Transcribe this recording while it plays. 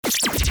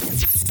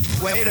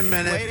Wait a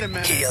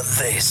minute. Hear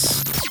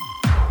this.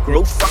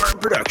 Growth Farm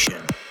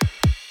Production.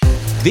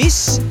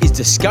 This is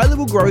the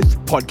Scalable Growth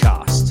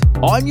Podcast.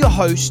 I'm your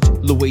host,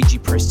 Luigi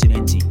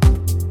Prestinenzi.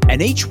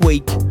 And each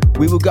week,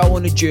 we will go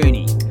on a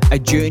journey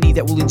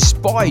that will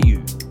inspire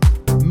you,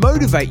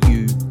 motivate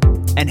you,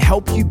 and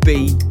help you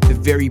be the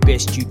very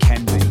best you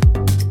can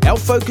be. Our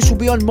focus will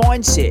be on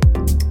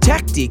mindset,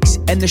 tactics,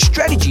 and the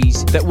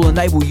strategies that will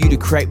enable you to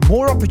create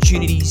more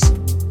opportunities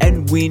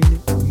and win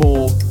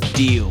more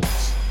deals.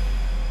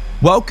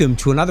 Welcome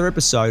to another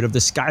episode of the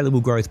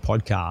Scalable Growth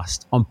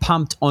Podcast. I'm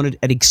pumped, honored,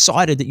 and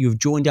excited that you have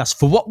joined us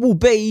for what will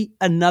be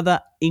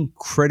another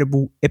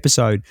incredible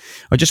episode.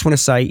 I just want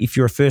to say, if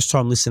you're a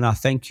first-time listener,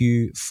 thank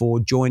you for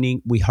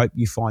joining. We hope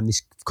you find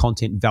this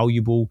content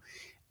valuable.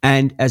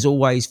 And as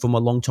always, for my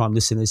long-time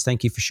listeners,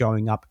 thank you for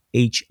showing up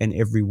each and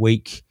every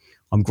week.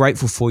 I'm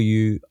grateful for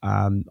you.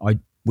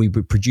 We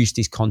produce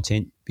this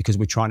content because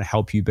we're trying to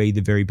help you be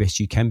the very best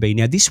you can be.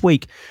 Now, this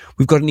week,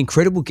 we've got an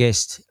incredible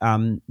guest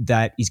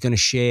that is going to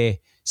share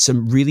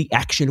some really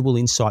actionable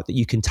insight that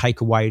you can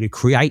take away to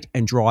create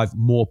and drive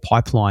more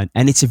pipeline.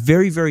 And it's a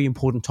very, very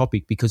important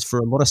topic because for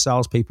a lot of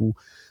salespeople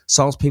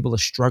are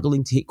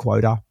struggling to hit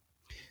quota.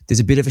 There's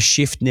a bit of a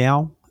shift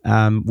now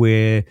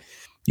where,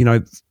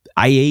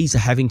 AEs are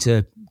having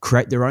to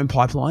create their own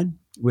pipeline,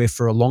 where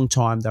for a long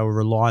time they were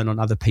relying on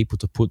other people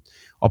to put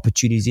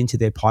opportunities into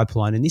their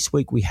pipeline. And this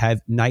week we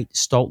have Nate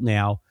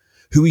Stoltnow,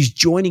 who is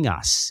joining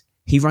us.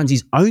 He runs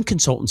his own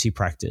consultancy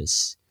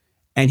practice,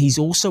 and he's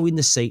also in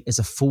the seat as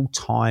a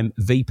full-time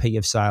VP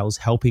of sales,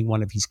 helping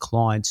one of his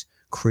clients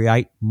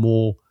create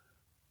more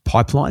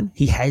pipeline.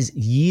 He has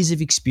years of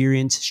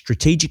experience,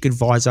 strategic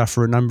advisor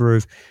for a number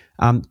of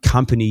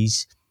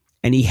companies,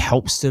 and he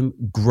helps them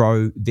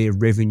grow their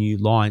revenue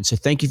line. So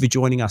thank you for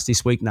joining us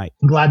this week, Nate.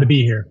 I'm glad to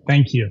be here.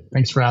 Thank you.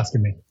 Thanks for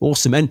asking me.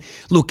 Awesome. And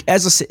look,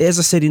 as I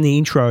said in the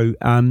intro,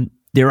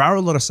 there are a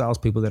lot of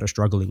salespeople that are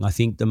struggling. I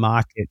think the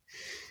market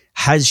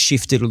has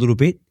shifted a little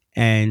bit,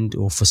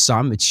 or for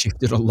some, it's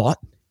shifted a lot,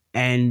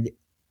 and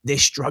they're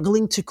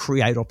struggling to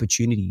create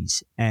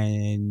opportunities,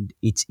 and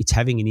it's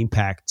having an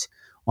impact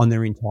on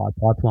their entire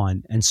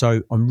pipeline. And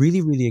so I'm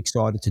really, really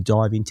excited to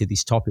dive into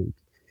this topic.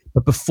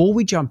 But before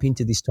we jump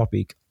into this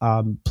topic,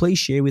 please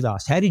share with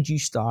us, how did you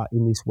start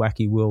in this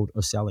wacky world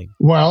of selling?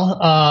 Well,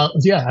 I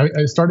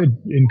started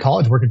in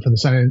college working for the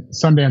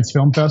Sundance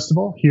Film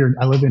Festival here.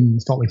 I live in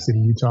Salt Lake City,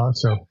 Utah.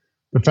 So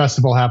the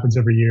festival happens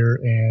every year.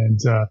 And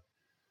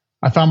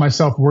I found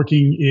myself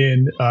working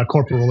in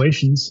corporate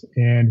relations,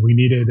 and we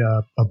needed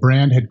a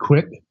brand had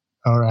quit,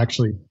 or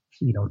actually,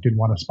 didn't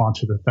want to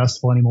sponsor the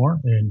festival anymore.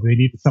 And they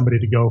needed somebody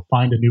to go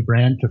find a new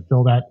brand to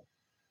fill that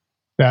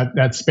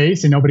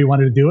space, and nobody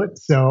wanted to do it.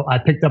 So I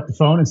picked up the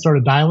phone and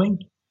started dialing,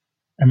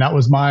 and that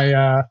was my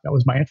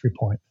entry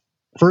point.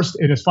 First,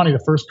 it is funny,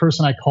 the first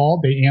person I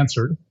called, they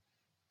answered,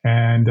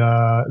 and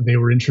they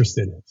were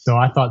interested. So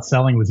I thought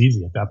selling was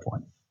easy at that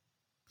point.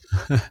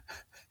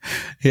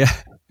 Yeah.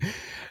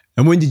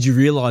 And when did you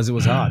realize it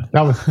was hard?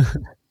 That was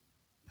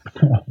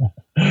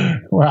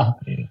well,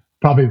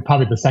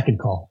 probably the second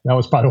call. That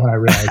was probably when I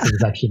realized it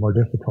was actually more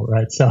difficult,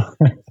 right?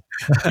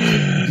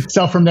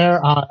 So from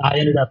there,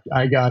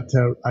 I got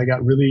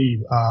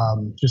really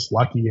just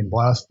lucky and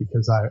blessed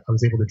because I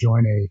was able to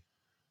join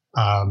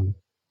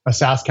a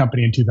SaaS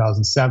company in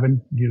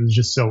 2007. It was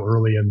just so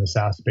early in the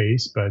SaaS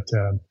space, but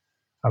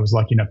I was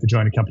lucky enough to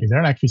join a company there,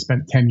 and I actually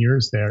spent 10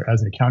 years there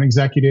as an account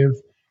executive.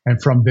 And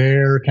from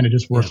there, kind of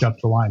just worked up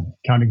the line,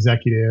 account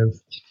executive,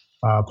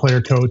 player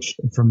coach.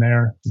 And from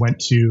there, went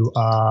to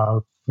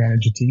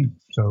manage a team,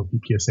 so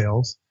VP of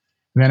sales.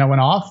 And then I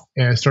went off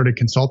and started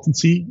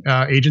consultancy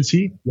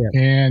agency,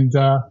 and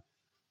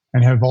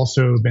have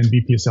also been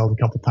VP of sales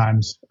a couple of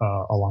times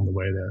along the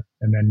way there.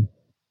 And then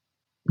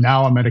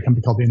now I'm at a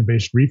company called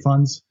Innovation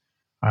Refunds.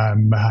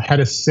 I'm head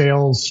of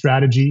sales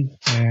strategy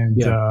and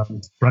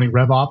running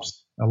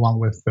RevOps along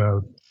with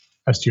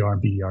SDR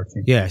and BDR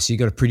team. Yeah, so you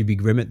got a pretty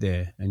big remit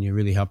there, and you're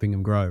really helping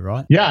them grow,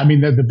 right? Yeah, I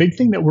mean, the big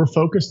thing that we're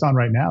focused on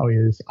right now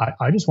is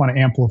I just want to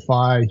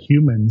amplify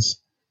humans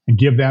and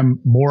give them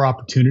more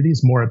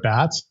opportunities, more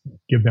at-bats,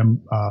 give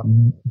them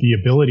the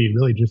ability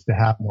really just to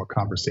have more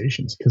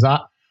conversations. Because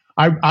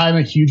I'm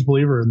a huge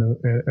believer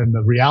in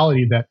the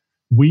reality that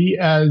we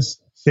as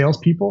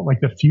salespeople, like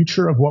the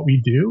future of what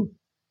we do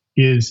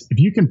is if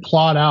you can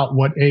plot out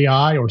what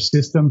AI or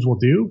systems will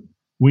do,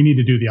 we need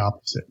to do the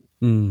opposite,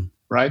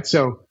 right?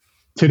 So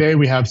today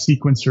we have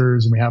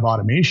sequencers and we have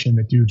automation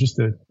that do just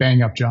a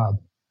bang-up job.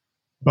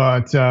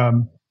 But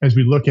as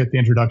we look at the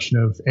introduction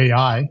of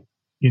AI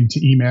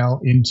into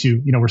email,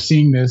 we're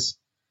seeing this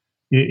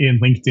in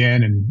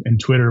LinkedIn and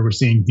Twitter. We're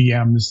seeing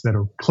DMs that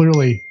are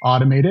clearly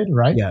automated,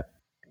 right?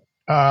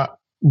 Yeah.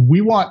 We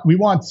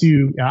want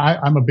to.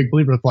 I'm a big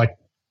believer of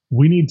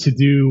we need to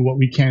do what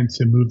we can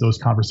to move those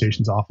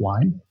conversations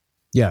offline.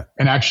 Yeah.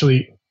 And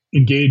actually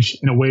engage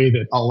in a way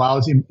that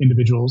allows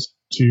individuals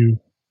to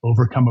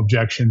overcome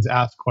objections,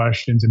 ask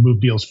questions, and move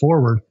deals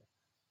forward.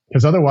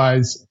 Because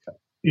otherwise,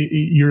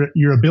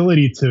 your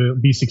ability to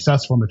be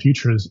successful in the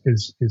future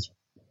is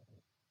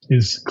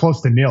is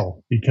close to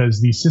nil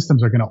because these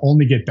systems are going to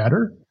only get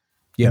better.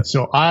 Yeah.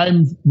 So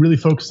I'm really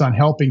focused on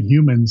helping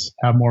humans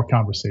have more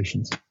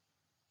conversations.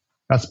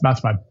 That's my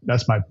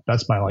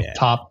like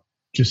top,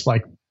 just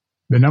like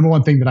the number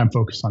one thing that I'm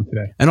focused on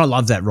today. And I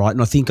love that, right?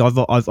 And I think I've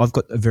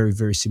got a very,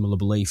 very similar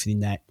belief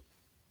in that.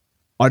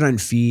 I don't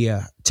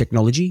fear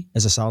technology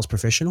as a sales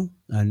professional,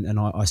 and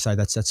I say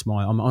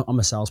I'm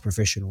a sales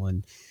professional,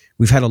 and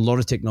we've had a lot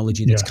of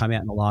technology that's come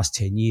out in the last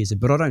 10 years,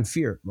 but I don't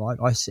fear it, right?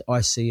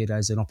 I see it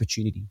as an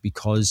opportunity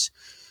because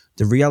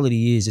the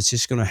reality is it's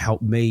just going to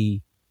help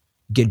me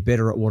get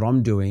better at what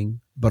I'm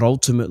doing. But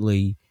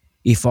ultimately,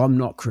 if I'm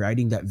not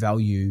creating that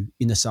value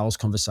in the sales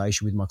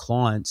conversation with my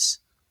clients,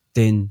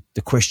 then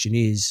the question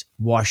is,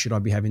 why should I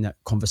be having that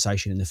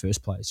conversation in the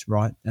first place,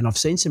 right? And I've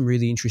seen some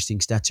really interesting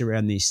stats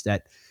around this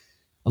that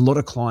a lot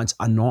of clients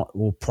are not,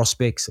 or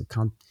prospects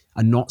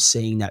are not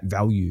seeing that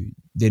value.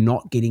 They're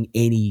not getting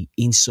any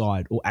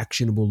insight or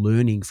actionable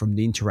learning from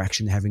the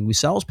interaction they're having with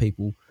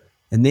salespeople,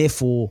 and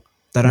therefore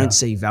they don't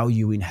see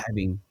value in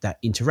having that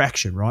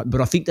interaction, right? But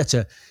I think that's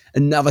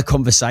another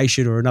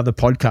conversation or another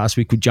podcast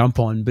we could jump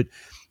on. But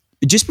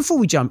just before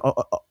we jump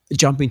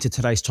into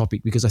today's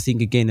topic, because I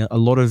think, again, a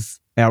lot of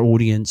our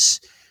audience,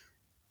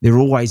 they're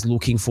always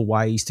looking for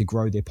ways to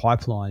grow their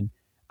pipeline.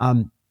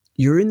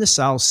 You're in the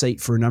sales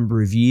seat for a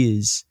number of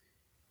years.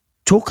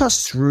 Talk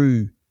us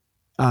through,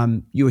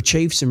 you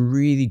achieved some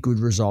really good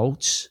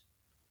results.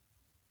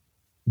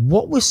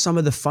 What were some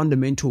of the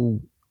fundamental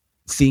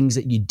things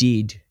that you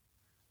did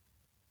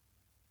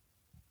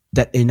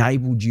that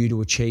enabled you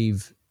to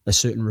achieve a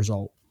certain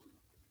result?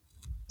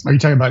 Are you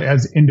talking about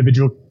as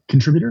individual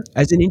contributor?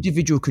 As an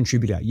individual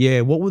contributor,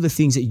 yeah. What were the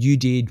things that you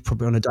did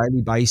probably on a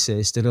daily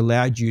basis that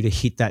allowed you to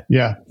hit that,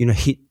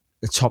 hit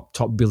the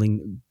top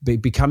billing,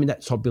 becoming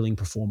that top billing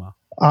performer?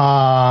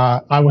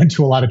 I went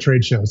to a lot of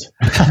trade shows.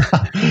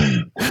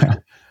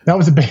 That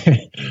was a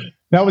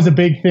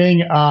big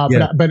thing.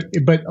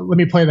 But let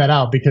me play that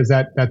out, because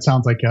that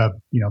sounds like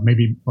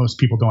maybe most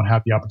people don't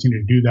have the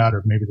opportunity to do that,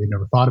 or maybe they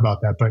never thought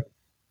about that. But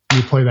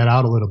let me play that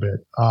out a little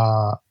bit.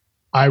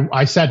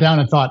 I sat down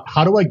and thought,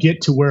 how do I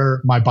get to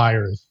where my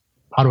buyer is?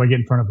 How do I get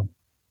in front of them?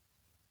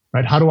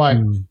 Right? How do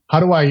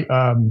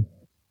I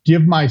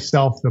give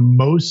myself the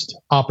most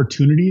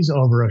opportunities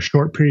over a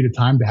short period of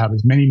time to have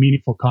as many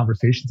meaningful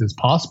conversations as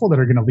possible that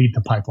are going to lead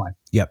to pipeline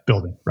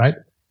building, right?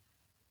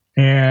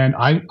 And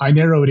I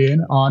narrowed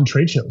in on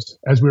trade shows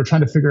as we were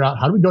trying to figure out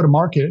how do we go to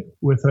market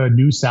with a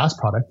new SaaS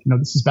product.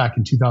 This is back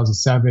in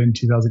 2007,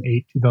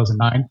 2008,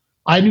 2009.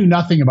 I knew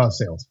nothing about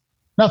sales,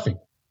 nothing,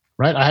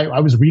 right? I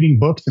was reading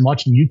books and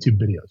watching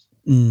YouTube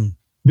videos.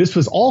 This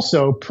was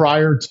also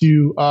prior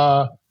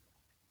to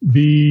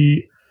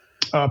the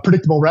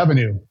predictable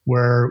revenue,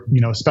 where,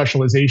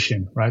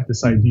 specialization, right?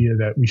 This idea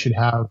that we should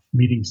have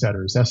meeting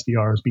setters,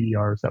 SDRs,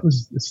 BDRs, that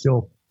was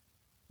still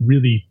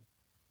really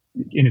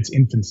in its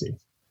infancy.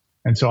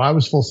 And so I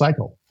was full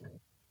cycle.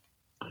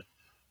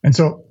 And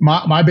so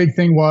my big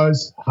thing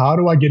was, how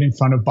do I get in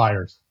front of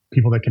buyers,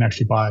 people that can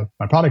actually buy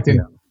my product?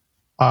 And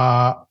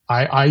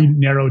I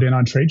narrowed in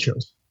on trade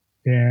shows.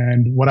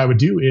 And what I would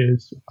do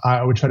is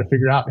I would try to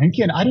figure out, and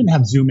again, I didn't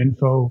have Zoom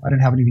info. I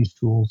didn't have any of these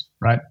tools,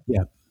 right?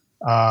 Yeah.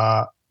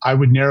 I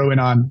would narrow in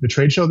on the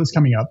trade show that's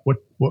coming up.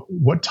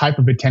 What type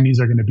of attendees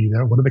are going to be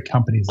there? What are the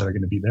companies that are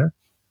going to be there?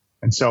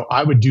 And so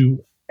I would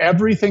do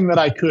everything that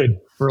I could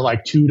for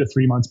like 2 to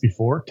 3 months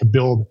before to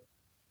build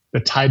the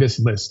tightest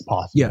list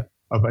possible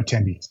of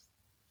attendees.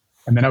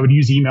 And then I would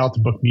use email to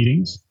book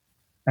meetings,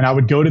 and I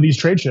would go to these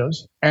trade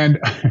shows. And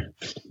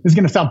this is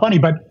going to sound funny,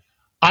 but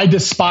I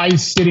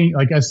despise sitting,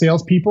 like, as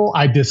salespeople,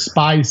 I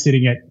despise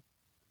sitting at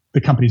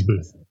the company's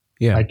booth.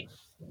 Yeah. Like,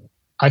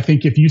 I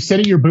think if you sit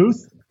at your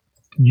booth,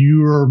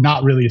 you're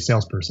not really a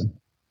salesperson.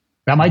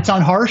 That might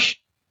sound harsh,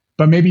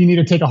 but maybe you need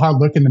to take a hard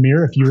look in the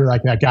mirror. If you're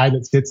like that guy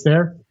that sits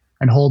there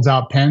and holds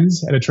out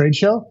pens at a trade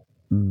show,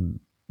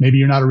 maybe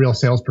you're not a real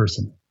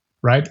salesperson,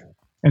 right?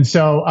 And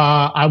so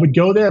I would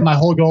go there. My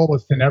whole goal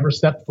was to never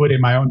step foot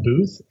in my own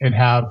booth and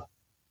have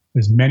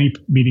as many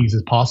meetings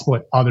as possible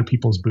at other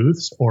people's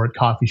booths or at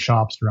coffee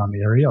shops around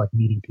the area, like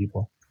meeting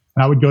people.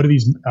 And I would go to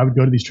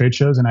these trade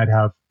shows, and I'd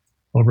have,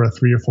 over a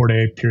 3 or 4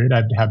 day period,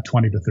 I'd have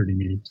 20 to 30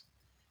 meetings.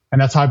 And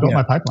that's how I built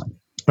my pipeline.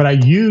 But I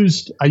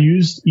used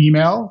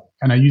email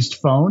and I used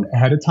phone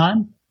ahead of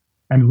time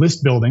and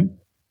list building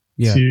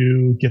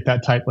to get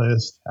that tight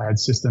list. I had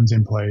systems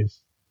in place,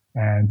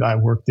 and I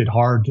worked it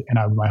hard.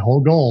 And my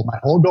whole goal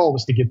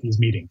was to get these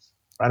meetings,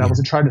 right? I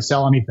wasn't trying to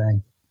sell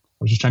anything. I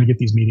was just trying to get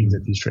these meetings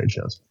at these trade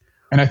shows.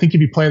 And I think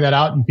if you play that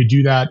out, you could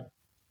do that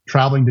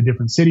traveling to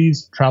different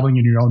cities, traveling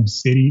in your own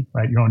city,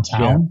 right? Your own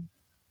town.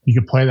 Yeah.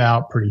 You could play that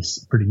out pretty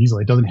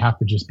easily. It doesn't have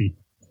to just be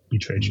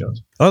trade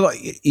shows.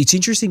 It's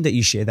interesting that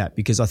you share that,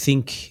 because I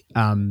think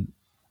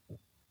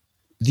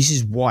this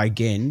is why,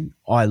 again,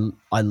 I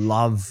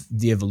love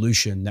the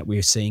evolution that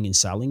we're seeing in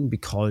selling,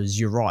 because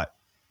you're right.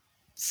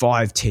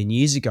 5-10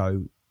 years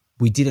ago,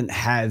 we didn't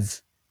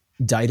have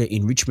data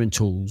enrichment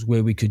tools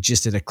where we could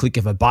just, at a click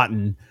of a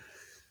button,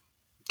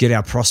 get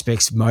our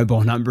prospects'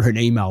 mobile number and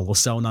email or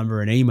cell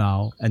number and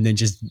email and then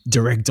just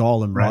direct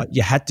dial them, right?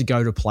 You had to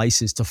go to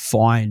places to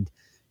find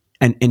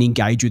and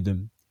engage with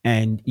them.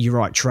 And you're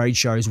right, trade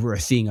shows were a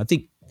thing. I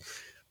think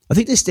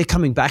they're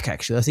coming back,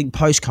 actually. I think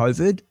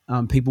post-COVID,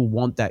 people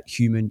want that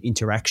human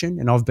interaction.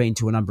 And I've been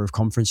to a number of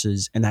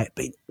conferences and they've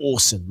been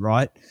awesome,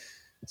 right?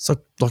 It's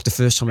like the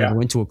first time I ever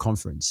went to a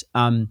conference.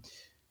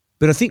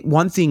 But I think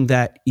one thing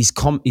that is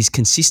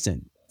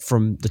consistent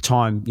from the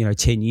time,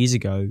 10 years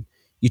ago,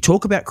 you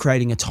talk about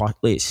creating a tight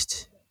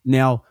list.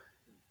 Now,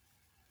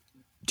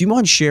 do you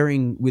mind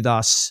sharing with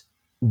us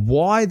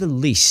why the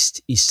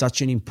list is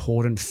such an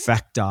important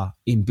factor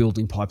in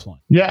building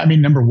pipeline? Yeah, I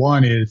mean, number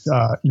one is,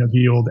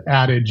 the old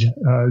adage,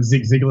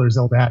 Zig Ziglar's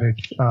old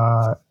adage,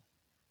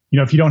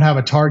 if you don't have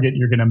a target,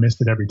 you're going to miss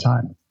it every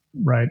time,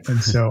 right?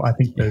 And so I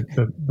think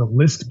the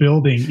list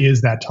building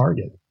is that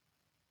target,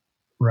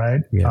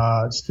 right?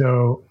 Yeah.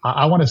 So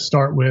I want to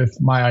start with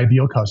my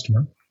ideal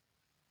customer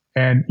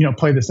and,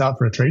 play this out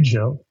for a trade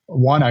show.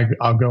 One,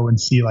 I'll go and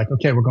see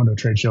okay, we're going to a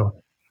trade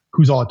show.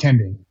 Who's all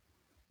attending?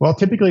 Well,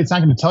 typically it's not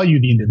going to tell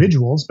you the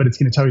individuals, but it's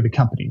going to tell you the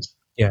companies,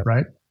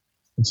 right?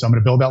 And so I'm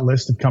going to build that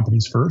list of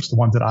companies first, the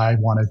ones that I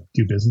want to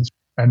do business.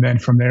 And then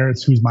from there,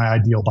 it's who's my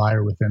ideal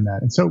buyer within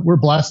that. And so we're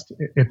blessed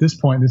at this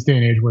point, in this day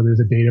and age, where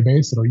there's a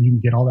database that you can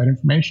get all that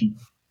information,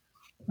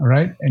 all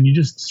right? And you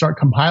just start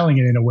compiling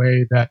it in a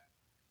way that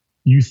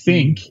you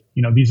think,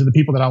 these are the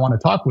people that I want to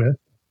talk with.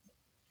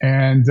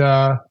 And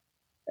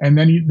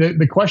then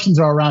the questions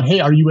are around, hey,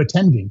 are you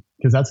attending?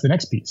 Because that's the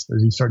next piece.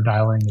 As you start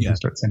dialing, as you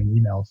start sending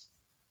emails,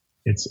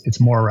 it's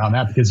more around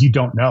that because you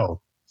don't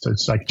know. So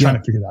it's like trying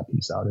to figure that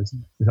piece out is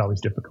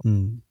always difficult.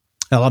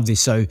 I love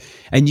this. So,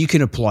 and you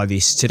can apply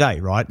this today,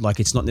 right? Like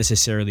it's not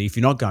necessarily, if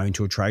you're not going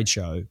to a trade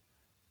show,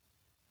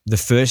 the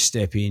first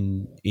step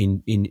in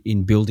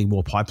building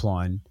more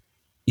pipeline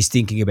is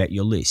thinking about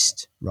your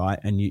list, right?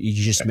 And you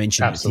just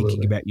mentioned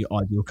thinking about your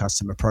ideal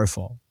customer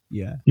profile.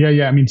 Yeah.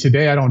 I mean,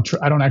 today I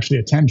don't actually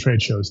attend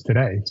trade shows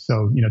today.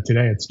 So,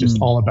 today it's just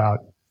all about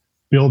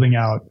building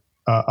out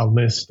a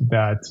list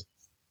that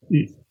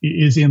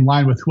is in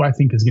line with who I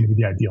think is going to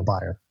be the ideal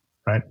buyer,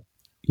 right?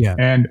 Yeah.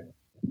 And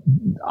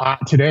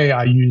today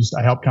I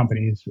help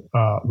companies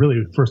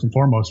really first and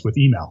foremost with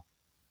email.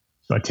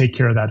 So I take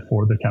care of that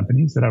for the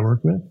companies that I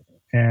work with.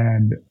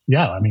 And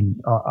I mean,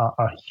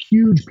 a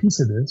huge piece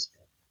of this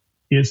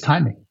is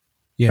timing.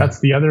 Yeah. That's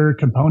the other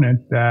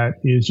component that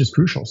is just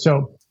crucial.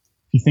 So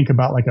if you think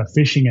about like a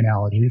fishing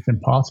analogy, it's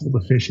impossible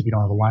to fish if you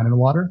don't have a line in the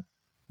water.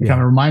 I'm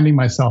reminding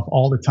myself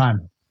all the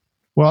time,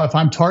 well, if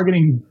I'm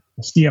targeting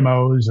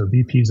CMOs or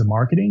VPs of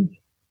marketing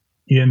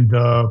in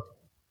the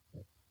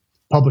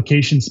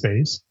publication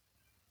space,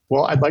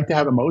 well, I'd like to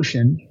have a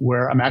motion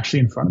where I'm actually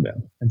in front of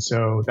them. And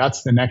so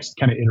that's the next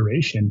kind of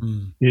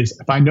iteration is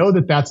if I know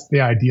that that's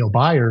the ideal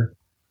buyer,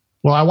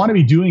 well, I want to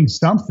be doing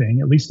something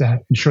at least to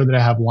ensure that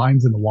I have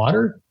lines in the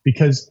water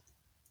because,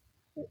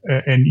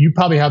 and you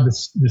probably have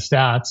the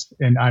stats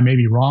and I may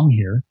be wrong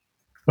here,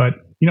 but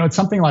it's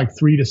something like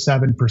 3 to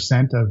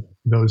 7% of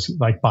those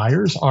like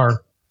buyers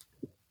are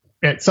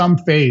at some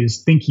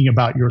phase thinking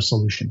about your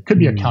solution. Could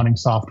be accounting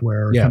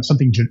software or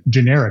something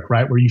generic,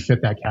 right? Where you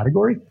fit that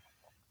category.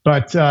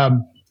 But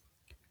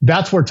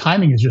that's where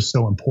timing is just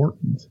so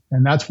important.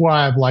 And that's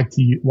why I've liked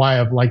to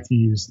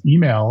use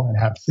email and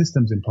have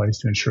systems in place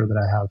to ensure that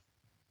I have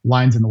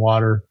lines in the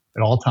water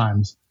at all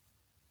times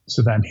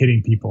so that I'm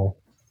hitting people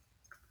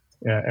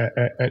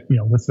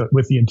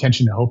with the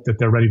intention to hope that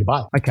they're ready to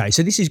buy. Okay.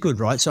 So this is good,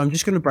 right? So I'm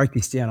just going to break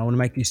this down. I want to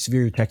make this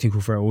very tactical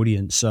for our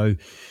audience. So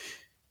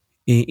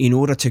in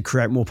order to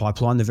create more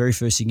pipeline, the very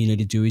first thing you need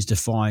to do is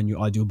define your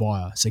ideal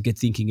buyer. So get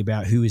thinking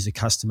about who is the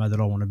customer that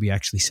I want to be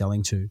actually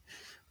selling to.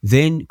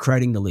 Then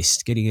creating the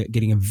list,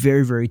 getting a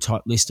very, very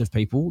tight list of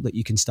people that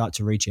you can start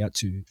to reach out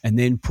to, and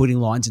then putting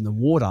lines in the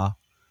water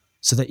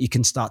so that you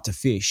can start to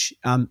fish.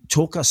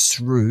 Talk us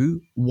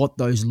through what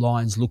those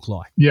lines look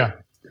like. Yeah.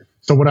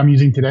 So what I'm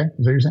using today, is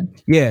that what you're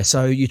saying? Yeah.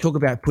 So you talk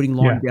about putting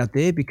lines out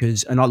there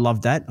and I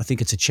love that. I think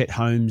it's a Chet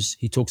Holmes.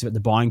 He talks about the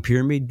buying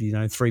pyramid,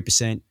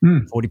 3%,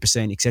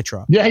 40%, et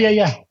cetera.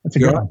 Yeah. That's a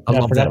good one. I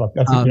love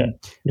that.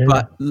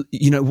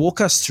 But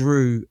walk us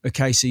through,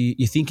 okay, so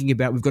you're thinking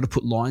about, we've got to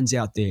put lines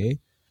out there.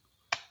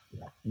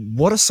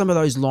 What do some of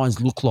those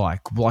lines look like?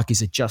 Like,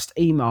 is it just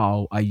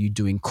email? Are you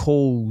doing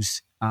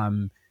calls?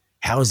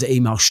 How is the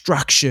email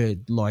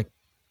structured? Like,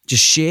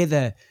 just share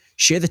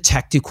the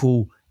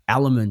tactical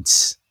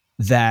elements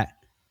that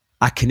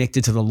are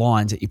connected to the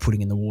lines that you're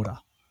putting in the water.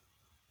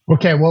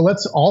 Okay, well,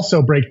 let's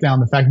also break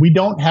down the fact we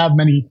don't have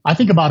many. I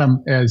think about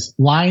them as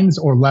lines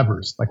or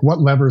levers. Like,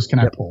 what levers can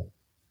I pull,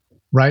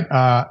 right?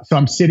 So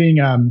I'm sitting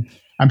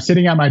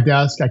at my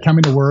desk. I come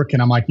into work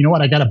and I'm like, you know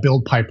what? I got to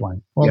build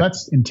pipeline. Well,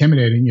 that's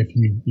intimidating if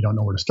you don't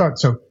know where to start.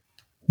 So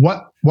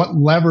what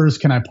levers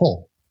can I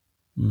pull?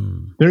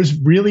 There's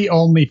really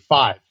only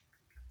 5.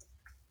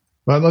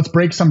 But let's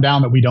break some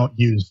down that we don't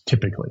use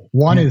typically.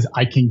 One is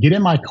I can get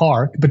in my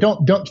car, but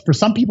don't. For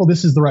some people,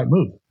 this is the right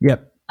move.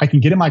 Yep. I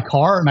can get in my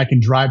car and I can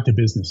drive to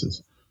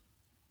businesses.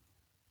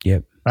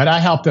 Yep. Right. I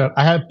helped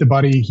a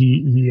buddy.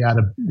 He had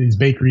these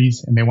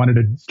bakeries and they wanted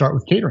to start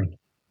with catering.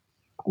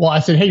 Well, I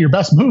said, hey, your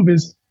best move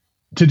is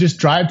to just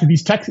drive to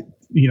these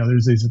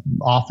there's these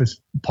office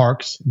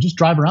parks, and just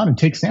drive around and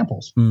take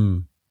samples.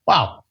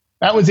 Wow.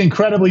 That was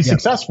incredibly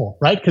successful,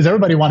 right? Because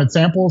everybody wanted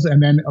samples.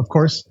 And then, of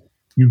course,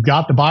 you've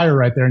got the buyer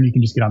right there and you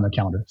can just get on the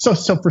calendar. So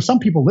for some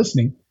people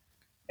listening,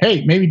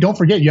 hey, maybe don't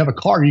forget you have a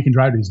car you can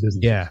drive to these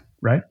businesses. Yeah.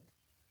 Right.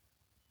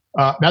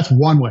 That's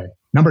one way.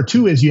 Number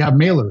two is you have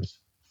mailers,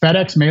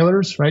 FedEx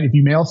mailers, right? If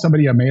you mail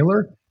somebody a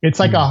mailer, it's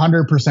like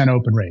 100%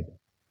 open rate.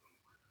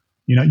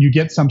 You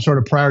get some sort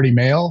of priority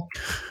mail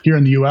here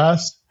in the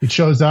US, it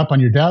shows up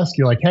on your desk.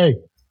 You're like, hey,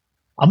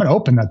 I'm going to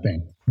open that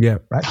thing. Yeah.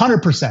 Right.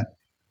 100%.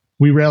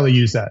 We rarely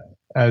use that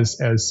as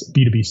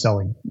B2B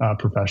selling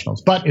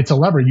professionals, but it's a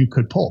lever you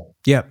could pull.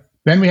 Yeah.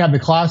 Then we have the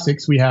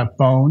classics. We have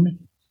phone,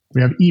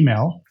 we have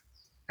email,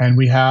 and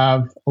we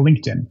have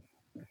LinkedIn.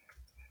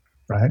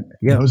 Right.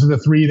 Yeah. Those are the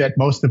three that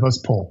most of us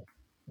pull.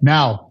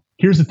 Now,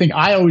 here's the thing.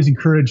 I always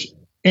encourage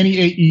any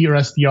AE or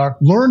SDR,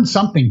 learn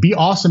something, be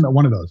awesome at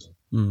one of those.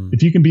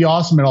 If you can be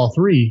awesome at all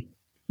three,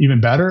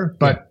 even better,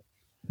 but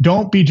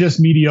don't be just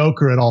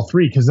mediocre at all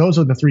three, because those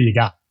are the three you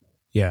got.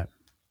 Yeah.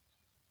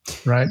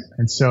 Right.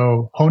 And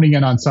so honing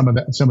in on some of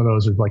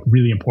those are like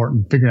really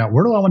important. Figuring out,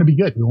 where do I want to be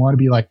good? Do I want to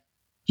be like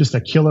just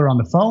a killer on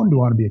the phone? Do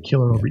I want to be a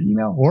killer over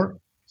email? Or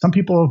some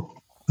people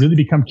really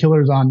become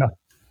killers on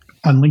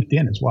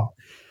LinkedIn as well.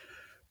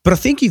 But I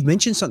think you've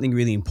mentioned something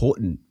really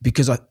important,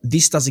 because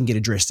this doesn't get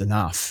addressed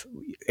enough.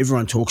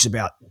 Everyone talks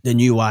about the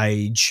new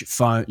age,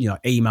 phone,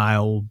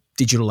 email,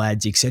 digital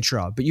ads,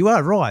 etc. But you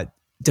are right.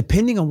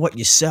 Depending on what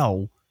you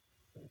sell,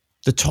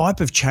 the type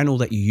of channel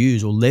that you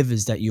use or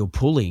levers that you're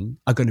pulling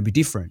are going to be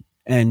different.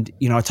 And,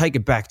 I take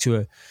it back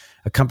to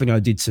a company I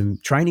did some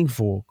training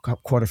for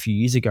quite a few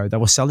years ago. They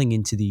were selling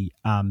into the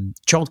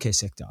childcare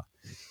sector.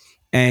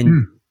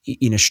 And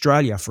in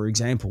Australia, for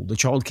example, the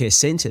childcare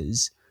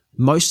centres,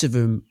 most of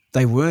them,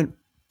 they weren't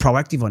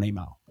proactive on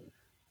email.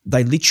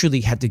 They literally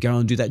had to go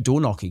and do that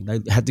door knocking. They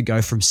had to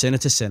go from centre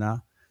to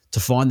centre to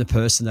find the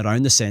person that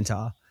owned the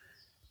centre,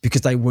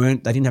 because they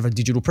didn't have a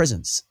digital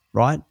presence,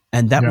 right?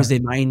 And that was their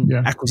main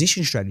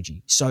acquisition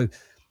strategy. So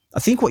I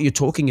think what you're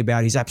talking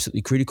about is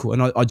absolutely critical.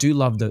 And I do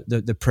love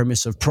the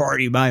premise of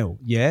priority mail,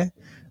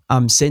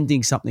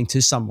 sending something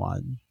to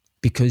someone,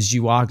 because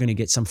you are going to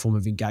get some form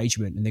of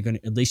engagement, and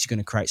at least you're going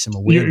to create some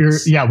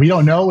awareness. We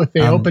don't know if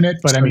they open it,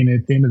 but I mean,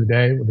 at the end of the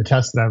day, with the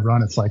tests that I've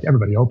run, it's like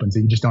everybody opens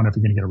it. You just don't know if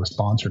you're going to get a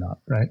response or not,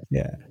 right?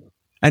 Yeah.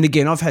 And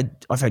again, I've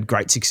had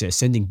great success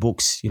sending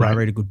books. I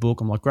read a good book.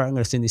 I'm like, great, I'm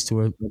going to send this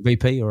to a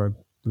VP or a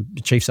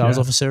chief sales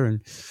officer,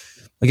 and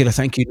I get a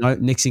thank you note.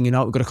 Next thing you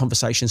know, we've got a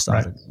conversation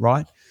started,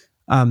 right?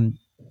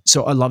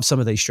 So I love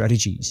some of these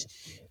strategies.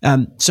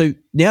 So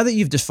now that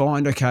you've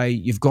defined, okay,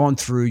 you've gone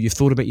through, you've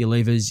thought about your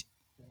levers,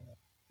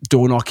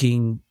 door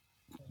knocking,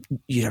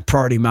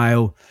 priority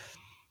mail,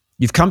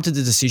 you've come to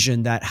the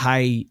decision that,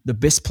 hey, the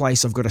best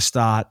place I've got to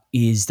start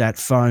is that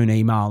phone,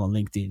 email, and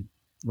LinkedIn,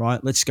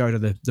 right? Let's go to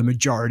the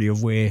majority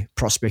of where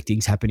prospecting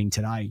is happening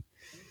today.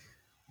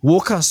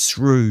 Walk us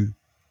through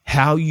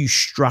how you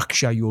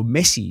structure your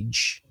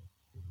message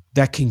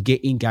that can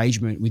get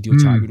engagement with your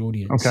target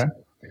audience. Okay.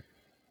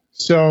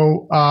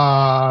 So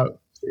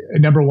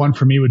number one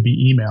for me would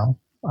be email.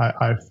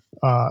 And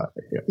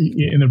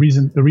the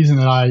reason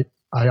that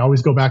I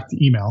always go back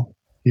to email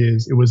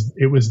is it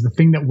was the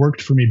thing that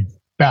worked for me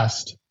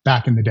best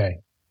back in the day,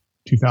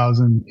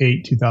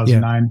 2008,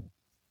 2009.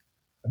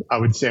 I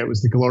would say it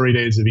was the glory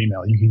days of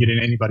email. You can get in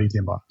anybody's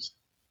inbox,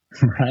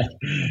 right?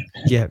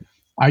 Yeah.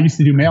 I used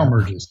to do mail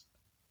merges.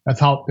 That's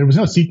how there was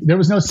no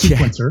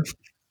sequencer,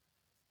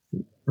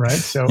 right?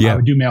 So I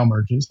would do mail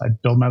merges.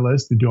 I'd build my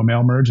list and do a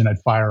mail merge, and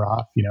I'd fire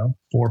off, 400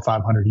 or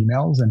 500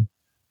 emails, and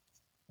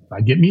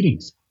I'd get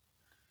meetings.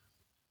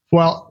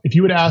 Well, if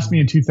you would ask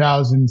me in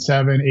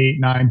 2007, 8,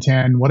 9,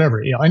 10,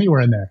 whatever,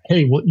 anywhere in there,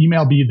 hey, will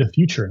email be the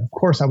future? Of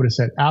course, I would have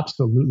said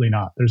absolutely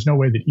not. There's no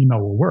way that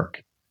email will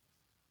work.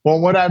 Well,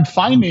 what I'm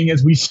finding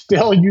is we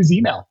still use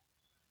email,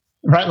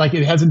 right? Like,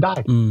 it hasn't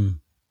died.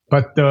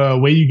 But the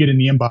way you get in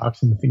the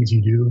inbox and the things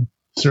you do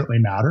certainly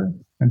matter.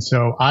 And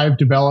so I've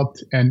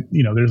developed, and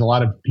there's a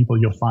lot of people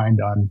you'll find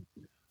on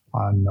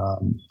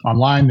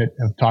online that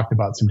have talked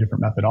about some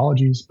different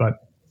methodologies, but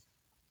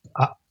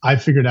I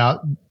figured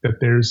out that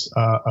there's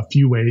a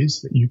few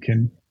ways that you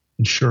can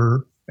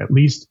ensure at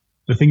least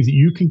the things that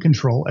you can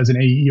control as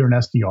an AE or an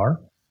SDR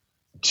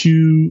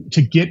to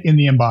get in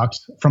the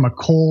inbox from a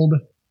cold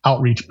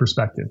outreach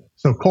perspective.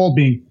 So cold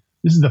being,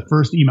 this is the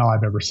first email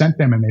I've ever sent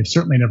them, and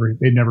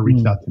they've never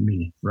reached out to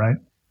me, right?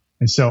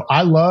 And so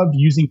I love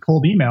using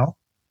cold email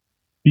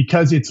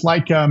because it's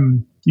like,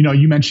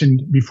 you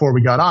mentioned before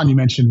we got on, you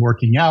mentioned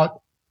working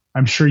out.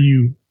 I'm sure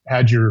you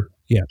had your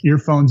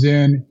earphones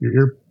in,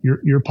 your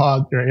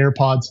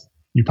AirPods.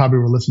 You probably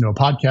were listening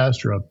to a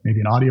podcast or maybe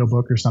an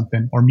audiobook or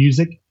something, or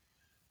music.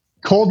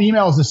 Cold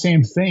email is the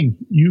same thing.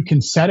 You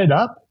can set it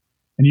up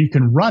and you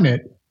can run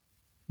it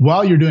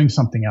while you're doing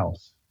something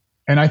else.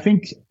 And I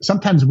think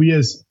sometimes we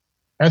as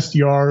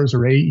SDRs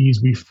or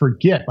AEs, we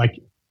forget, like,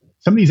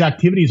 some of these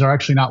activities are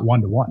actually not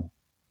one-to-one,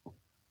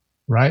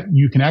 right?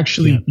 You can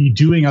actually be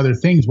doing other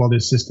things while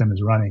this system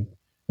is running.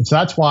 And so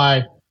that's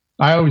why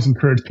I always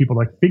encourage people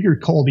to figure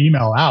cold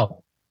email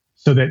out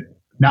so that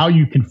now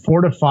you can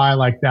fortify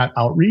that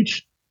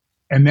outreach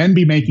and then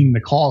be making the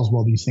calls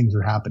while these things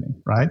are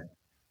happening, right?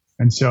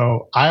 And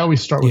so I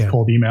always start with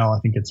cold email. I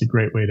think it's a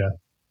great way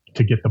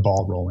to get the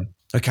ball rolling.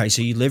 Okay,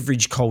 so you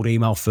leverage cold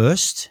email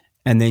first,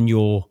 and then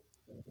you're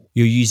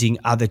using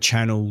other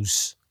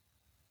channels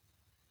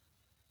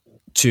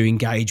to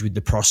engage with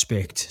the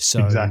prospect.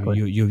 So exactly.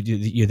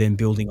 you're then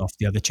building off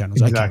the other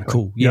channels. Exactly. Okay,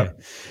 cool. Yeah.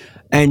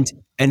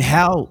 And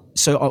how,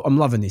 so I'm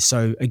loving this.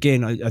 So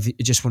again, I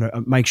just want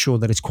to make sure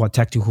that it's quite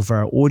tactical for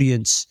our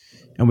audience,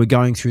 and we're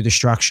going through the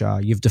structure.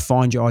 You've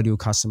defined your ideal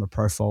customer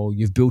profile.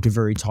 You've built a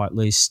very tight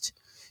list,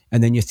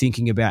 and then you're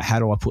thinking about how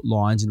do I put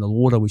lines in the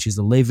water, which is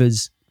the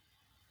levers.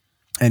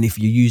 And if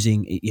you're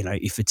using,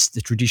 if it's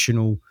the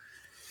traditional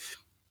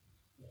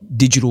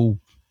digital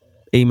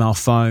email,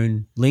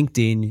 phone,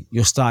 LinkedIn,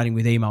 you're starting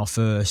with email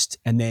first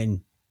and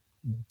then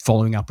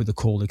following up with a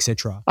call,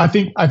 etc. I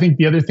think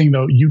the other thing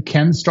though, you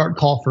can start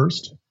call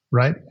first,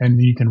 right?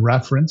 And you can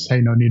reference,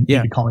 hey, no need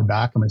to call me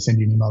back. I'm going to send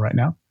you an email right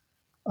now.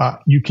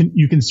 You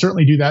can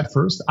certainly do that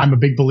first. I'm a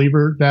big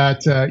believer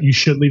that you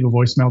should leave a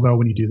voicemail though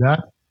when you do that.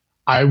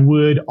 I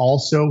would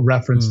also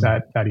reference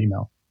that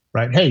email,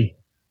 right? Hey,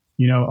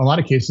 a lot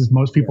of cases,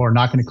 most people are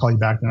not going to call you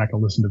back. They're not going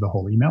to listen to the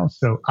whole email.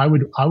 So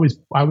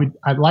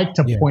I'd like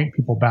to point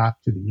people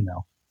back to the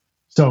email.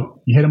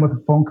 So you hit them with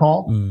a phone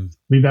call,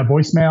 leave that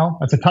voicemail.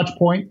 That's a touch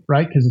point,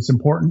 right? Because it's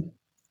important.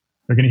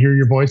 They're going to hear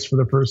your voice for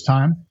the first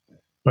time,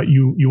 but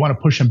you want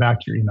to push them back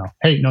to your email.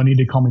 Hey, no need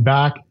to call me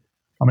back.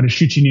 I'm going to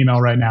shoot you an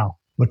email right now.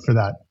 Look for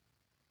that.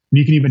 And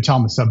you can even tell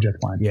them the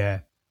subject line.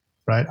 Yeah.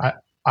 Right.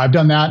 I've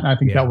done that, and I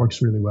think that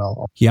works really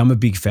well. Yeah, I'm a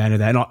big fan of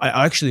that. And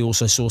I actually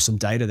also saw some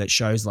data that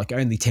shows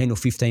only 10 or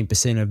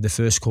 15% of the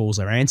first calls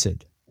are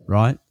answered,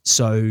 right?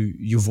 So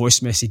your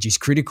voice message is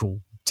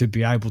critical to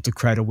be able to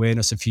create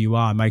awareness of who you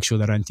are, make sure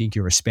they don't think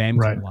you're a spam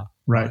caller.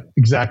 Right.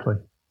 Exactly.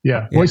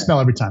 Yeah.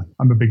 Voicemail every time.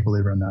 I'm a big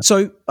believer in that.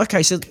 So,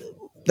 okay, so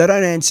they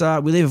don't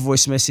answer, we leave a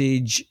voice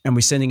message and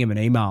we're sending them an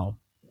email.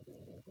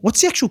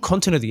 What's the actual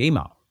content of the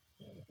email?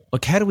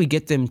 How do we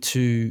get them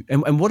to,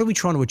 and what are we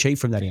trying to achieve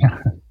from that email?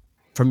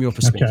 From your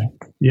perspective.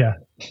 Okay. Yeah.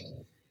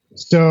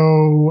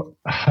 So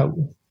I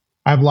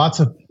have lots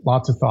of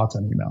thoughts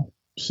on email.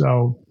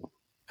 So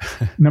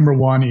number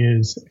one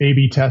is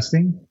A/B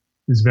testing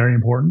is very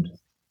important.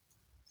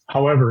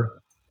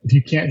 However, if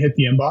you can't hit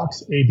the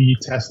inbox, A/B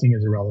testing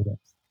is irrelevant,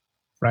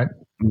 right?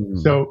 Mm-hmm.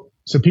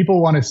 So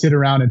people want to sit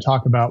around and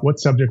talk about what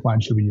subject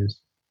line should we use,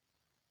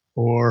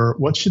 or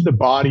what should the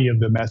body of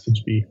the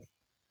message be,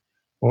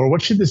 or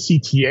what should the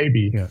CTA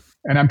be? Yeah.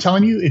 And I'm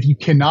telling you, if you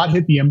cannot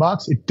hit the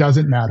inbox, it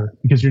doesn't matter,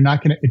 because you're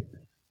not going to,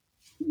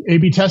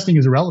 A/B testing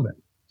is irrelevant.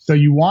 So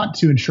you want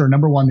to ensure,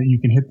 number one, that you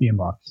can hit the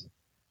inbox.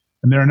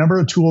 And there are a number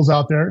of tools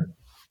out there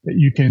that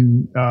you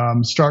can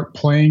start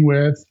playing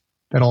with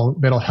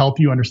that'll help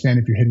you understand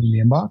if you're hitting the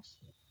inbox.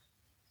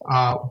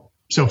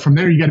 So from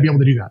there, you got to be able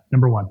to do that.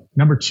 Number one.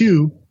 Number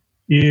two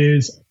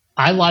is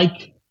I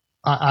like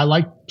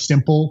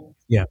simple,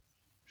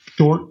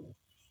 short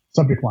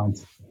subject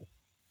lines.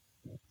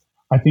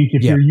 I think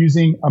if you're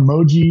using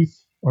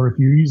emojis, or if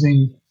you're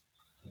using,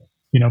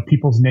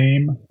 people's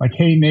name, like,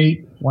 hey,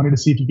 Nate, wanted to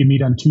see if you could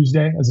meet on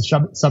Tuesday as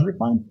a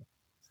subject line.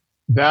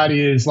 That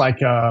is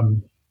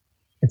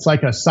it's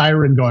like a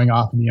siren going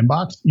off in the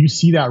inbox. You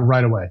see that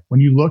right away. When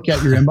you look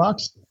at your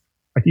inbox,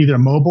 like either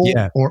mobile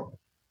or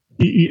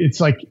it's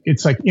like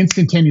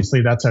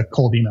instantaneously, that's a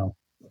cold email.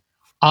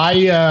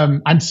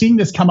 I'm seeing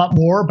this come up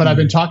more, but I've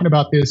been talking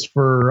about this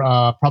for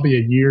probably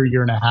a year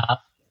and a half.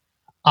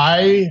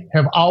 I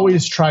have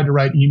always tried to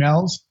write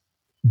emails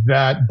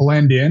that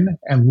blend in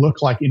and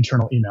look like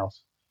internal emails.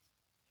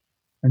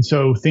 And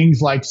so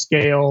things like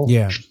scale,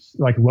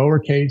 like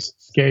lowercase,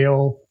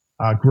 scale,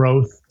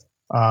 growth,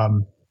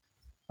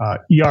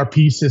 ERP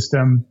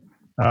system,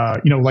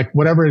 like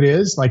whatever it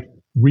is, like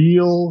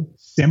real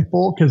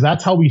simple, because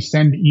that's how we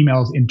send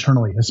emails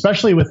internally,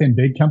 especially within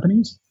big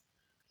companies.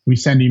 We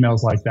send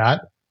emails like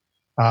that.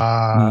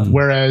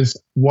 Whereas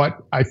what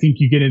I think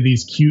you get into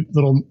these cute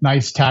little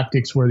nice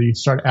tactics where you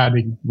start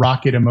adding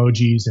rocket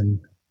emojis and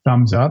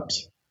thumbs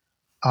ups,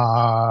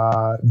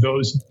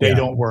 those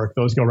don't work.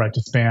 Those go right to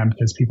spam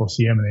because people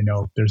see them and they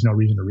know there's no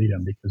reason to read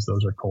them because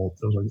those are cold.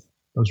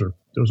 Those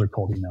are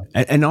cold emails.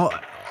 And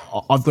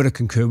I've got to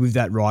concur with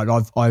that, right?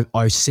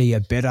 I see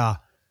a better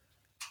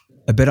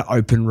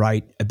open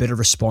rate, a better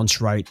response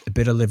rate, a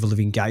better level of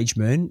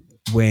engagement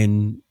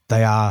when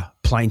they are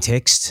plain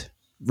text.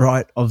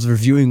 Right, I was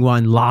reviewing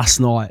one last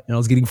night and I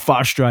was getting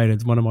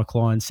frustrated. One of my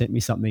clients sent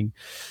me something,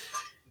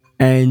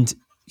 and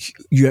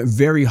you have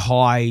very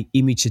high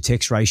image to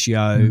text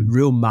ratio,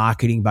 real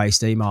marketing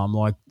based email. I'm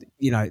like,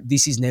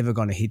 this is never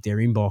going to hit their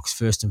inbox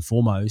first and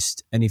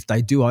foremost. And if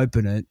they do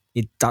open it,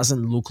 it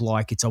doesn't look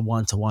like it's a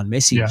 1-to-1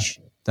 message.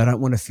 Yeah. They don't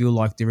want to feel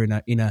like they're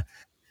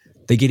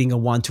they're getting a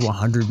 1 to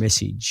 100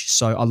 message.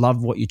 So I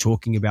love what you're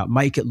talking about.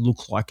 Make it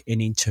look like an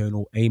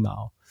internal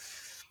email.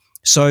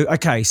 So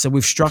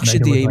we've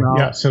structured the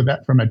email. So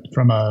that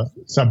from a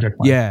subject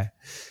line. Yeah.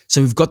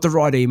 So we've got the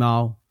right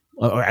email,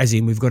 or as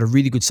in we've got a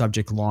really good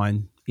subject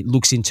line. It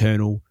looks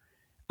internal.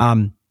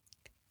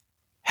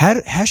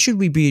 How should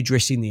we be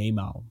addressing the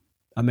email?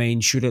 I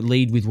mean, should it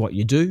lead with what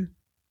you do?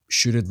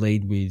 Should it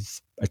lead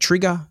with a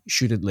trigger?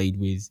 Should it lead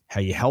with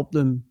how you help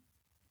them?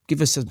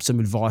 Give us some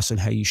advice on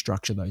how you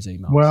structure those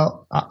emails.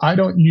 Well, I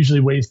don't usually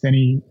waste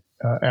any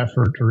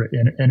effort or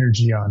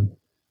energy on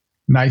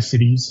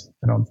niceties.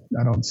 I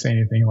don't say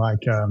anything like,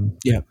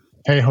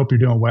 hey, hope you're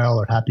doing well,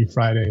 or happy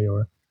Friday,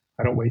 or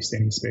I don't waste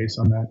any space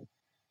on that.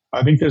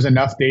 I think there's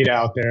enough data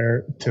out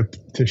there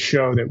to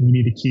show that we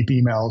need to keep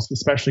emails,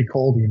 especially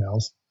cold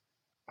emails,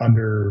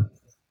 under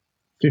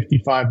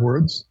 55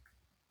 words,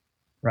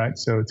 right?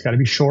 So it's got to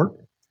be short.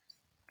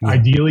 Yeah.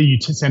 Ideally, you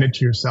send it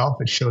to yourself.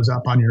 It shows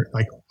up on your,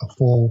 like a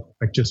full,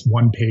 like just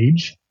one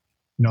page,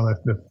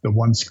 the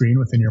one screen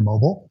within your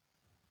mobile.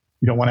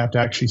 You don't want to have to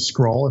actually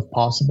scroll if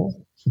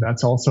possible. So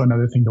that's also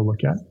another thing to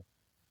look at.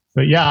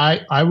 But yeah,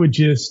 I would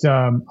just,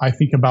 I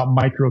think about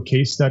micro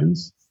case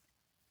studies.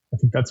 I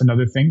think that's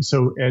another thing.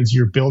 So as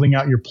you're building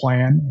out your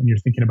plan and you're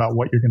thinking about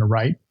what you're going to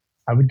write,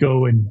 I would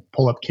go and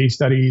pull up case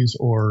studies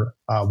or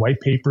white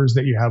papers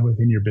that you have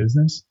within your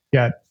business.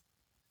 Get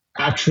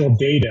actual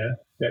data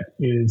that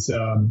is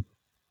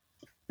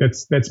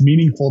that's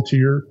meaningful to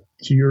your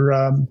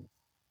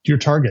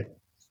target,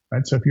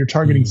 right? So if you're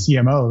targeting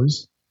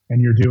CMOs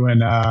and you're doing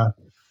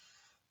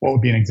what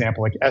would be an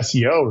example, like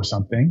SEO or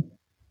something,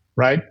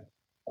 right?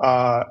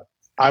 I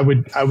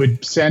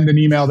would send an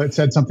email that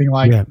said something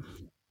like,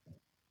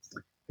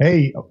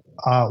 hey,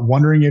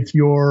 wondering if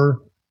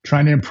you're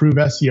trying to improve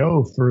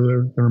SEO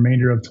for the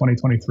remainder of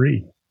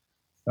 2023.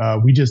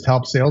 We just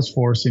helped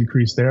Salesforce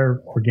increase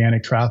their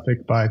organic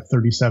traffic by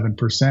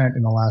 37%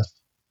 in the last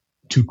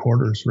 2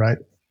 quarters, right?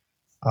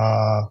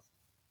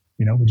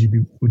 Would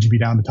you be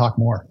down to talk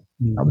more?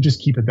 I would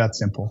just keep it that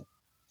simple.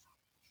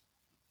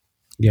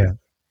 Yeah.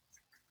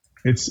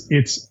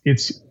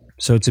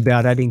 So it's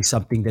about adding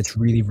something that's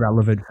really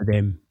relevant for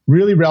them.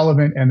 Really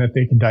relevant, and that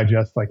they can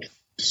digest like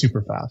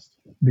super fast.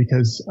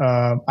 Because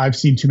I've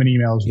seen too many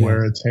emails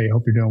where it's, hey,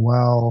 hope you're doing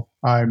well.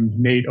 I'm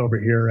Nate over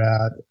here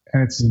at,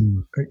 and it's,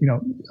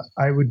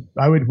 I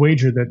would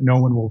wager that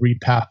no one will read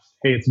past,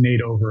 hey, it's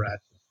Nate over at.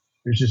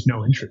 There's just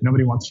no interest.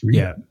 Nobody wants to read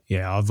it.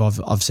 Yeah,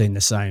 I've seen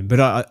the same. But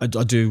I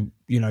do,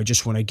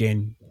 just want to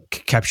again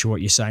capture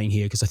what you're saying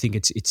here, because I think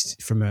it's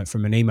from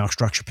an email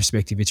structure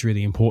perspective, it's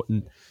really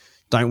important.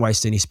 Don't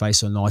waste any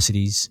space on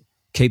niceties.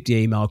 Keep the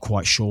email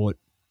quite short,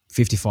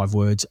 55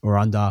 words or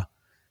under.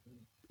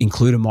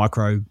 Include a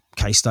micro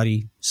case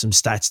study, some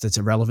stats that's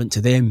relevant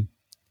to them.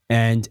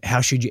 And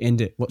how should you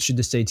end it? What should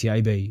the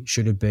CTA be?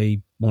 Should it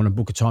be, want to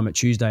book a time at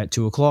Tuesday at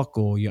 2:00,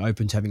 or you're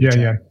open to having a chat?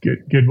 Yeah,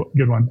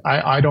 good one.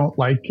 I don't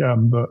like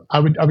I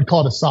would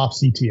call it a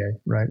soft CTA,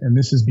 right? And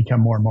this has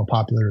become more and more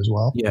popular as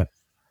well. Yeah.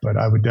 But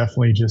I would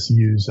definitely just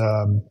use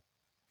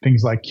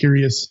things like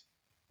curious.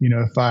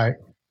 If I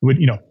would,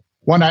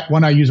 one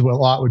I use a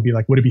lot would be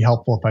like, would it be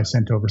helpful if I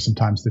sent over some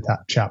times to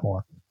chat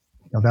more?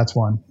 That's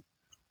one.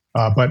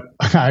 But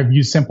I've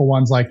used simple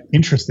ones like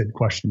interested ?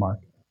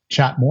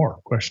 Chat more ?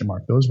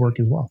 Those work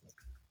as well.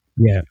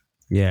 Yeah.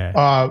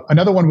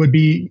 Another one would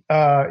be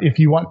if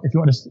you want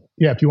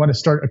to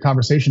start a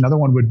conversation. Another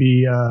one would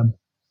be would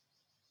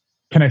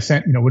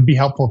it be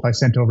helpful if I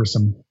sent over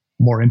some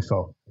more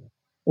info,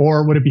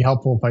 or would it be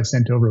helpful if I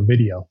sent over a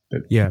video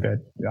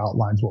that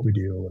outlines what we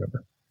do or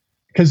whatever?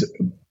 Because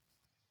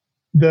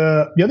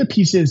the other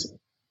piece is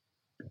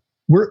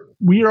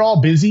we are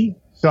all busy,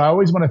 so I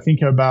always want to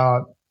think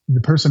about the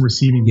person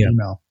receiving the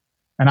email,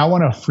 and I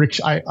want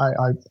to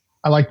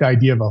I like the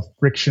idea of a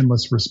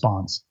frictionless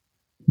response,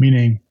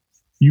 meaning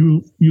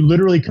you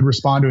literally could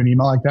respond to an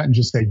email like that and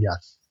just say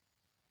yes.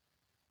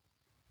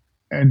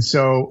 And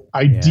so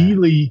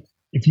ideally,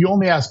 if you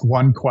only ask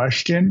one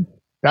question,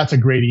 that's a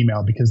great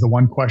email, because the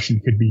one question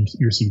could be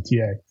your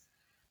CTA.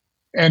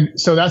 And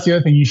so that's the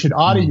other thing. You should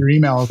audit your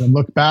emails and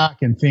look back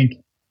and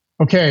think,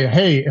 okay,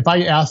 hey, if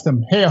I asked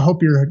them, hey, I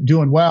hope you're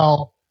doing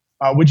well.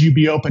 Would you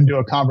be open to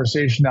a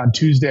conversation on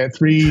Tuesday at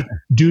 3?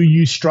 Do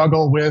you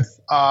struggle with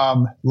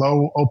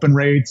low open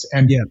rates?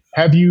 And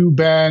have you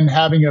been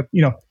having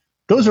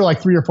those are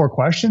like 3 or 4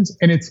 questions.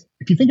 And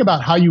if you think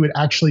about how you would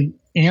actually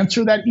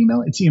answer that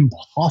email, it's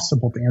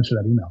impossible to answer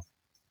that email,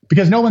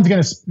 because no one's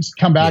going to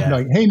come back and be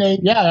like, hey, Nate,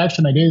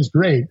 actually my day is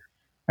great,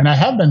 and I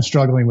have been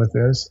struggling with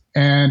this,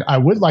 and I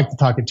would like to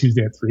talk at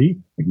Tuesday at 3.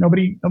 Like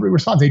nobody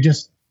responds.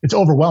 It's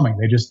overwhelming.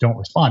 They just don't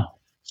respond.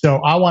 So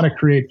I want to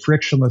create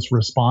frictionless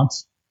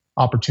response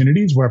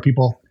opportunities where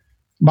people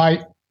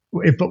might,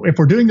 if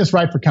we're doing this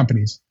right for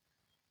companies,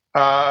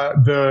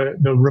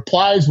 the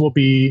replies will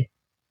be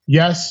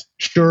yes,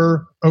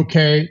 sure,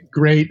 okay,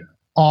 great,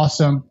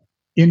 awesome,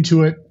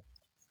 into it,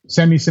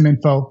 send me some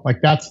info.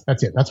 Like that's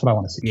it. That's what I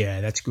want to see.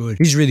 Yeah, that's good.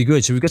 This is really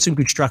good. So we've got some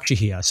good structure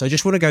here. So I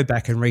just want to go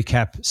back and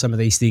recap some of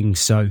these things.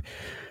 So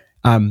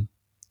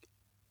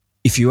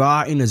if you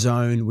are in a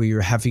zone where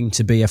you're having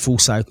to be a full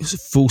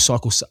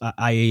cycle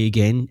AE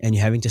again, and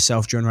you're having to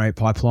self-generate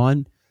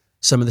pipeline,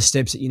 some of the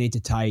steps that you need to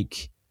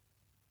take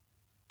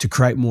to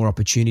create more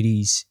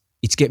opportunities,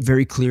 it's get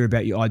very clear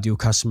about your ideal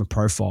customer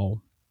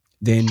profile,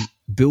 then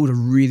build a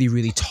really,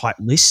 really tight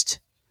list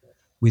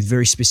with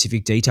very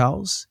specific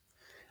details.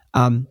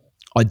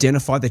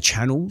 Identify the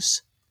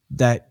channels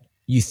that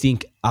you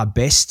think are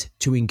best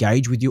to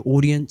engage with your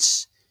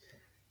audience.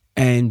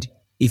 And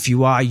if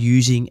you are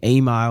using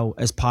email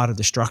as part of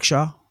the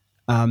structure,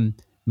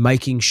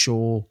 making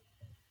sure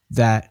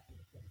that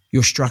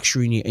you're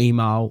structuring your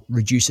email,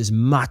 reduce as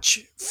much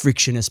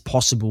friction as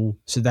possible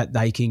so that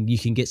you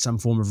can get some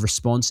form of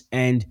response,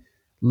 and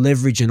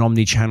leverage an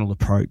omni-channel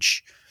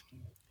approach.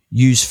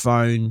 Use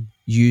phone,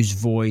 use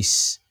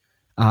voice,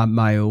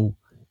 mail.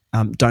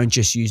 Don't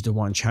just use the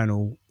one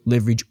channel.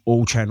 Leverage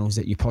all channels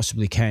that you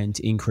possibly can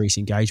to increase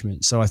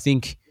engagement. So I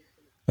think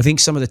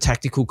some of the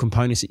tactical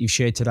components that you've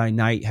shared today,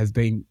 Nate, have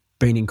been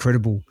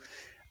incredible.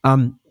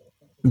 I'm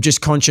just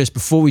conscious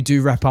before we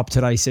do wrap up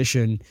today's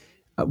session,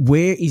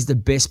 where is the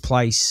best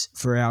place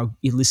for our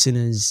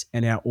listeners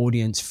and our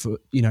audience for,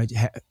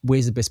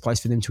 where's the best place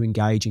for them to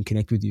engage and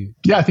connect with you?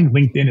 Yeah, I think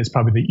LinkedIn is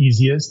probably the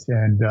easiest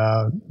and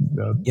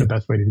the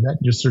best way to do that.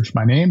 Just search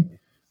my name.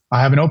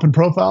 I have an open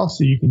profile,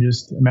 so you can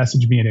just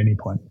message me at any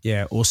point.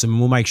 Yeah, awesome.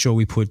 We'll make sure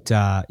we put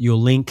your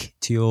link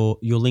to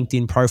your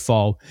LinkedIn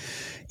profile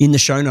in the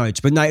show notes.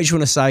 But Nate, I just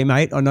want to say,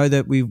 mate, I know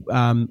that we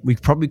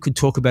probably could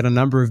talk about a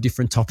number of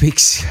different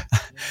topics.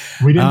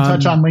 We didn't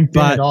touch on LinkedIn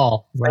at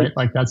all, right?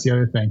 Like that's the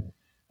other thing.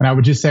 And I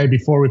would just say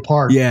before we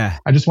part,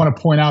 I just want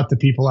to point out to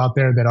people out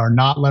there that are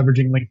not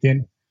leveraging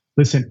LinkedIn,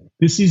 listen,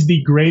 this is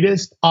the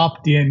greatest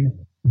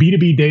opt-in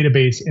B2B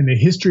database in the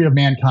history of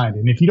mankind.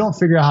 And if you don't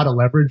figure out how to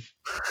leverage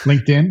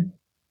LinkedIn,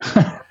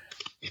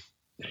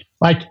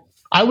 like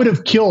I would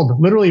have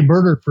literally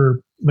murdered for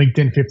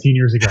LinkedIn 15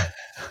 years ago,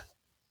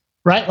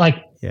 right?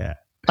 Like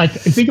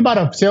think about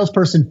a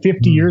salesperson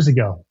 50 years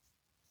ago,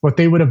 what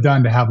they would have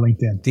done to have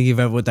LinkedIn. Think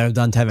about what they've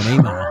done to have an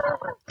email.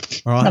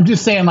 All right. I'm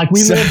just saying, like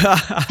we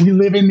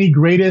live in the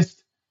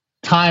greatest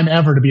time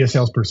ever to be a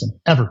salesperson,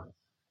 ever.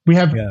 We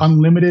have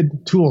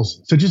unlimited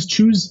tools. So just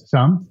choose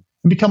some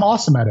and become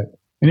awesome at it.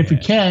 And if you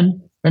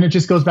can, then it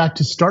just goes back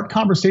to start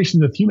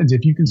conversations with humans.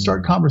 If you can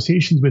start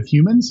conversations with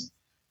humans,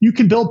 you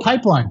can build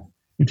pipeline.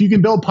 If you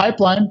can build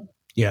pipeline,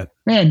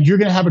 man, you're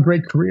going to have a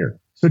great career.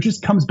 So it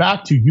just comes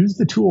back to use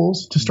the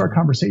tools to start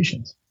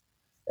conversations.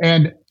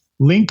 And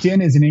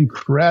LinkedIn is an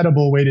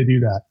incredible way to do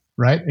that,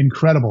 right?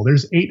 Incredible.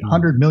 There's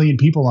 800 million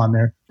people on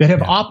there that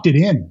have opted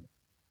in,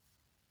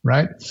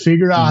 right?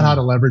 Figure out how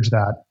to leverage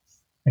that,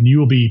 and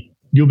you'll be,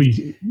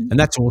 and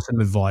that's awesome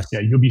advice. Yeah,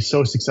 you'll be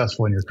so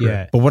successful in your career.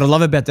 Yeah. But what I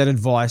love about that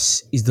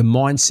advice is the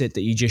mindset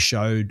that you just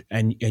showed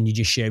and you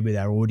just shared with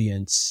our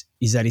audience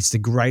is that it's the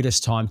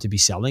greatest time to be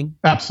selling.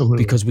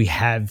 Absolutely. Because we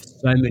have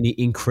so many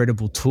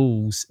incredible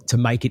tools to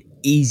make it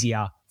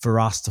easier for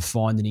us to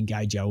find and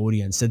engage our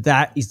audience. So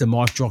that is the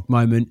mic drop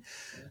moment.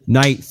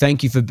 Nate,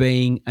 thank you for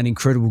being an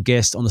incredible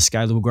guest on the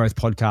Scalable Growth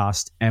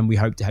Podcast, and we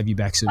hope to have you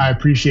back soon. I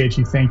appreciate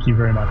you. Thank you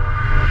very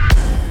much.